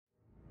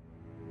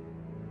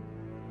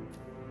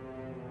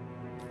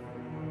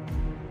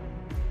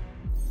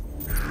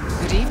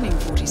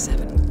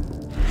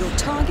47. Your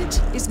target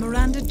is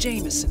Miranda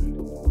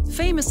Jamison,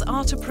 famous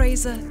art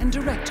appraiser and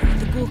director of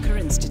the Gorka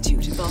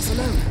Institute in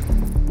Barcelona.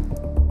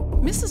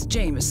 Mrs.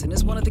 Jamison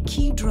is one of the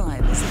key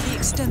drivers of the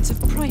extensive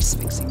price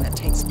fixing that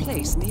takes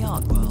place in the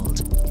art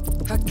world.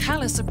 Her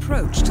callous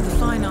approach to the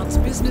fine arts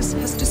business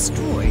has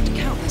destroyed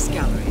countless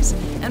galleries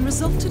and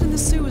resulted in the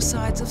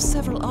suicides of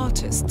several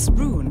artists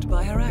ruined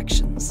by her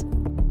actions.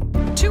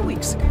 2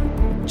 weeks ago,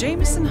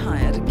 Jamison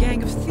hired a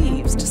gang of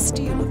thieves to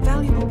steal a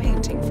valuable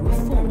painting from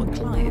a former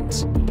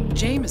client.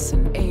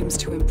 Jamison aims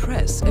to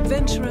impress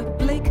adventurer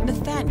Blake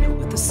Nathaniel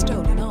with the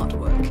stolen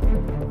artwork.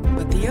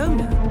 But the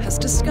owner has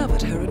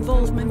discovered her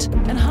involvement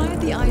and hired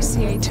the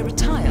ICA to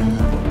retire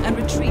her and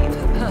retrieve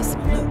her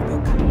personal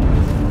notebook.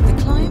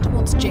 The client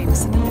wants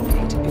Jamison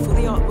eliminated before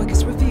the artwork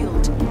is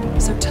revealed,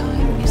 so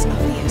time is of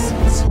the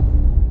essence.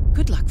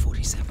 Good luck,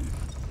 47.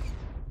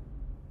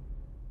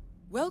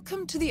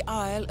 Welcome to the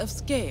Isle of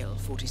Scale,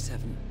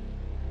 47.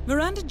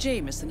 Miranda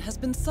Jamison has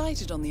been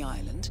sighted on the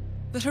island,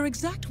 but her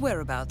exact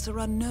whereabouts are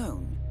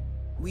unknown.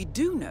 We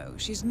do know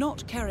she's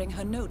not carrying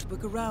her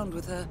notebook around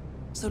with her,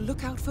 so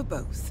look out for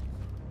both.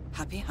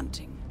 Happy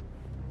hunting.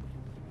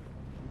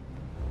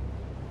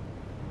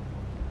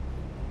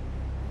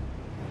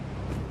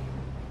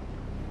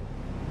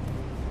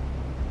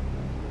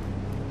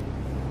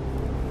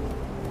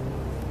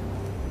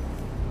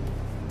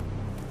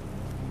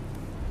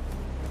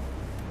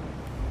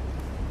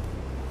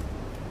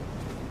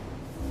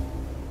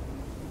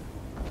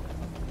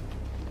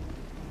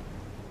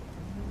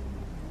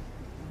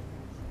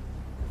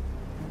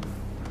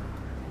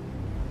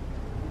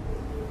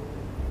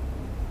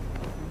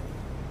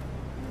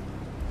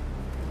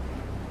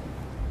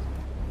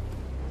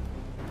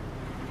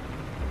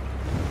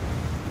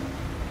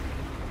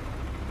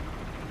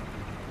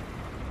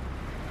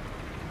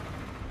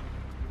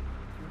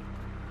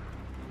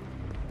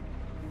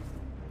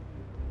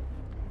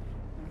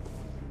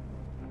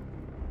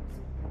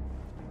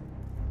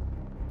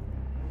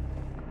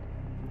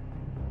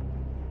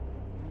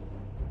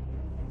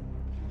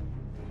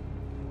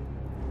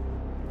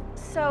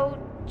 So,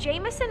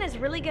 Jamison is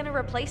really gonna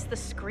replace the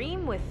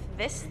Scream with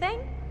this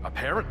thing?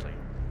 Apparently.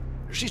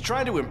 She's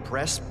trying to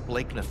impress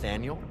Blake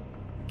Nathaniel,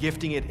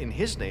 gifting it in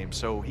his name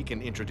so he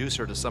can introduce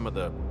her to some of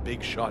the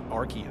big-shot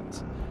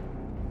Archeans.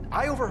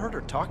 I overheard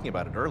her talking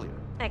about it earlier.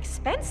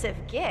 Expensive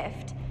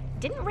gift?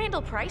 Didn't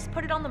Randall Price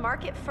put it on the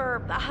market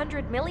for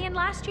 $100 million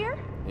last year?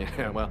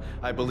 Yeah, well,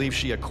 I believe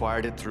she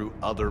acquired it through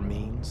other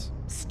means.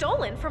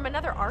 Stolen from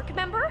another ARC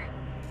member?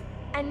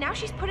 And now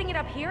she's putting it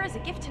up here as a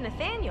gift to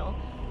Nathaniel.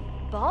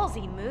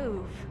 Ballsy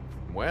move.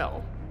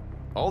 Well,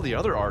 all the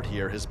other art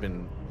here has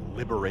been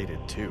liberated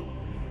too.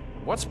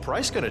 What's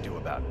Price gonna do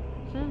about it?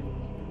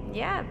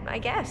 Yeah, I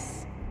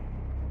guess.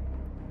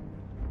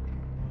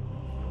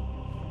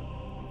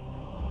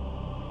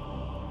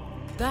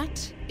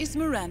 That is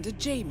Miranda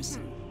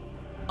Jamison,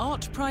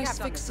 art price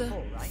fixer,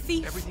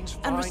 thief,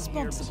 and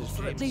responsible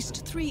for at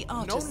least 3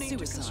 artist No need to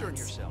concern suicides.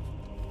 yourself.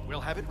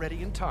 We'll have it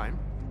ready in time.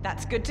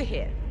 That's good to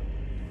hear.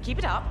 Keep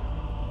it up.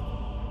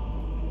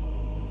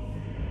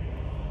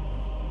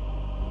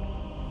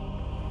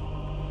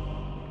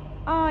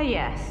 Ah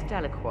yes,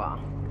 Delacroix.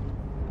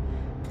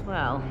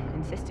 Well,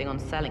 insisting on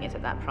selling it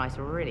at that price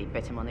really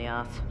bit him on the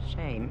arse.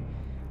 Shame.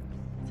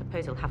 I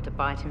suppose he'll have to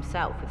buy it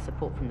himself with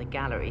support from the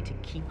gallery to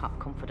keep up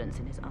confidence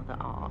in his other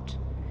art.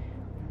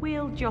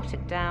 We'll jot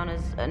it down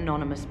as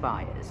anonymous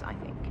buyers, I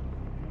think.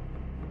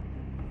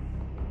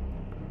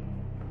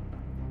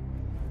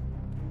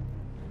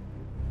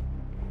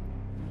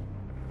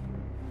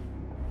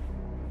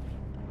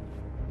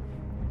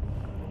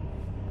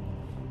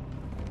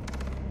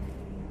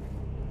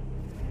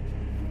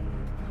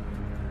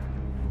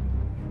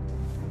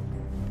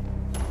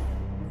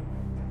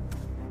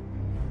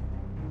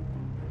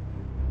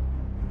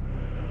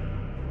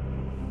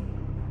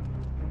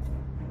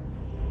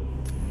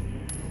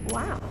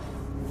 Wow.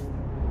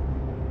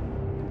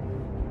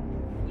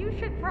 You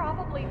should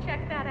probably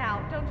check that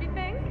out, don't you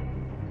think?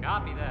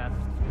 Copy that.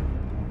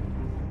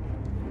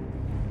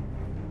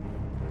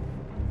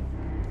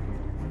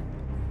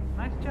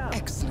 Nice job.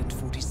 Excellent,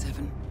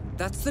 47.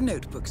 That's the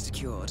notebook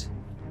secured.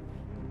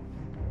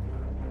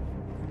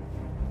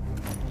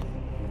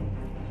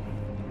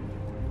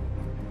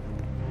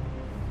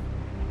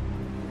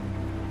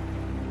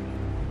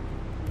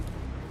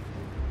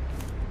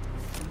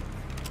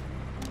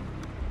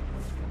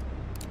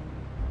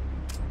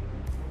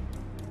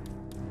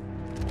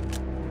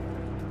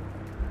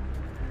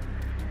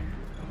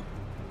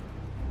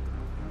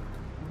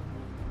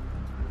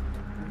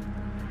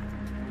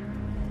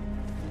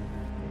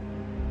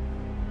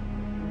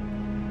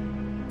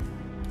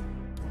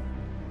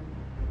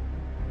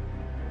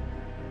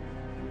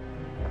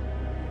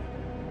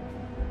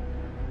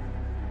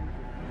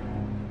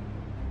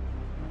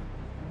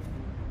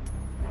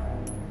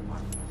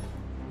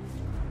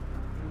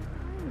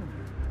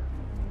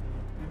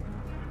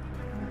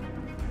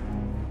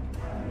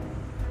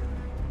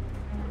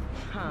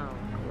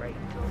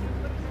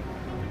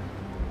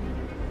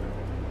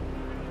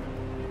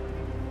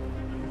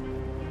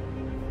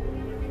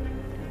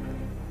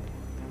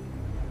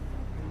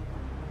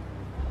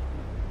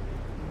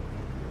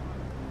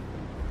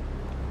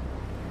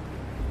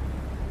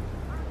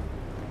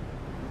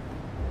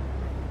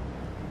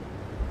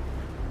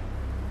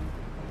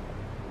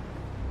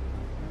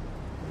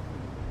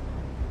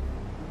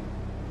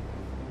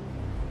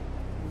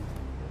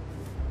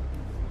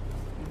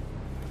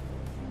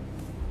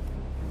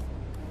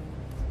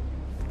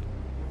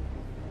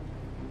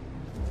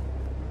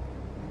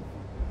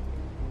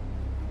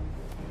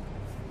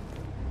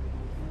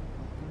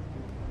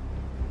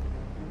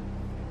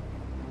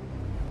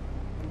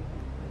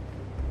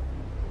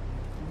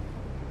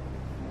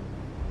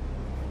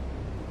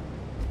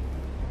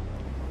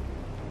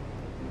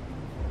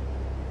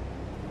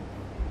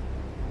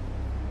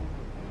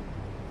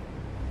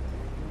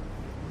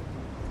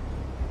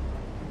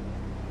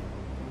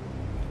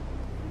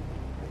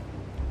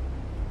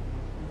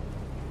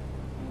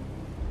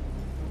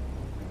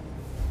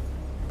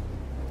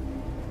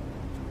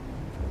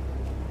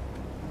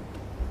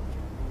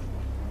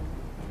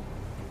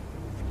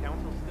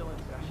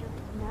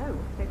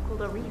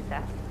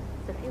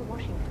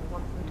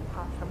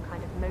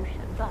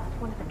 but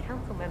one of the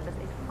council members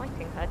is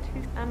fighting her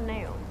tooth and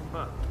nail.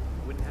 Huh.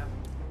 Wouldn't happen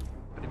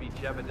to be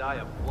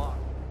Jebediah Block,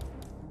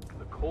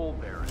 the coal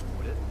baron,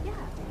 would it? Yeah,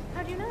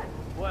 how do you know?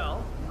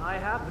 Well, I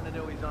happen to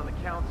know he's on the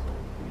council.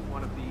 He's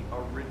one of the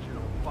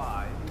original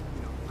 5,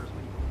 first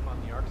people to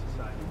fund the Ark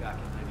Society back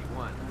in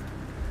 '91.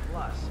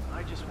 Plus,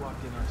 I just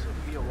walked in on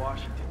Sophia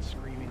Washington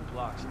screaming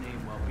Block's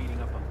name while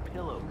beating up a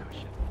pillow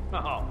cushion.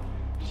 Oh,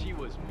 she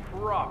was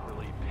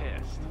properly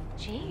pissed.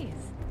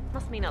 Jeez,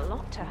 must mean a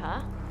lot to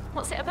her.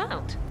 What's it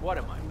about? What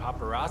am I,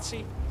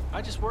 paparazzi?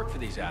 I just work for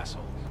these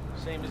assholes.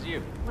 Same as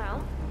you.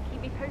 Well,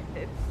 keep me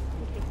posted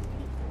in case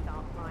Pete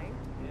starts lying.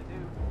 Yeah,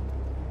 dude.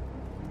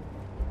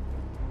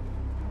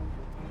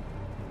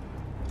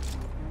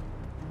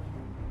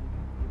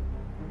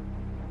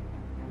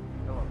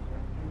 Hello, sir.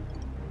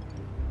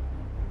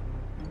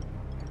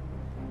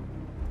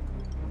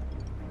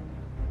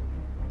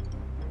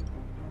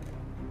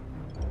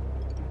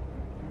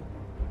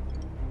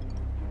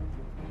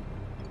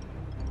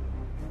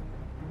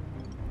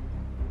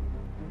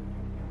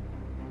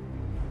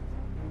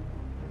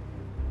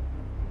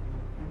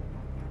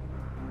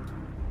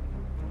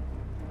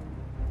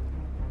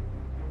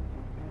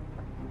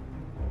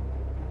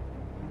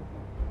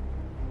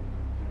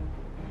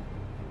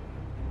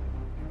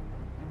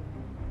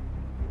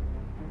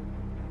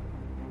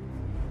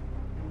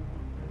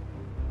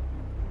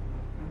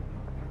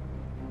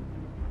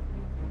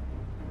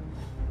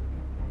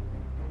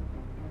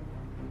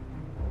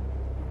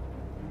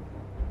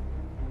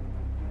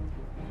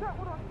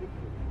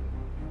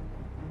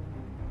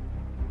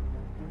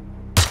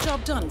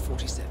 Job done,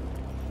 47.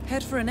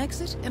 Head for an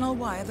exit, and I'll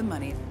wire the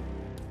money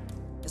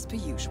as per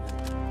usual.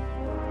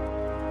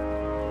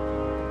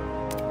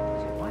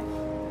 What?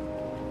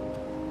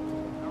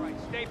 All right,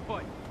 stay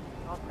put.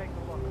 I'll take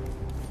a look.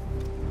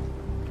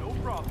 No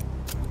problem.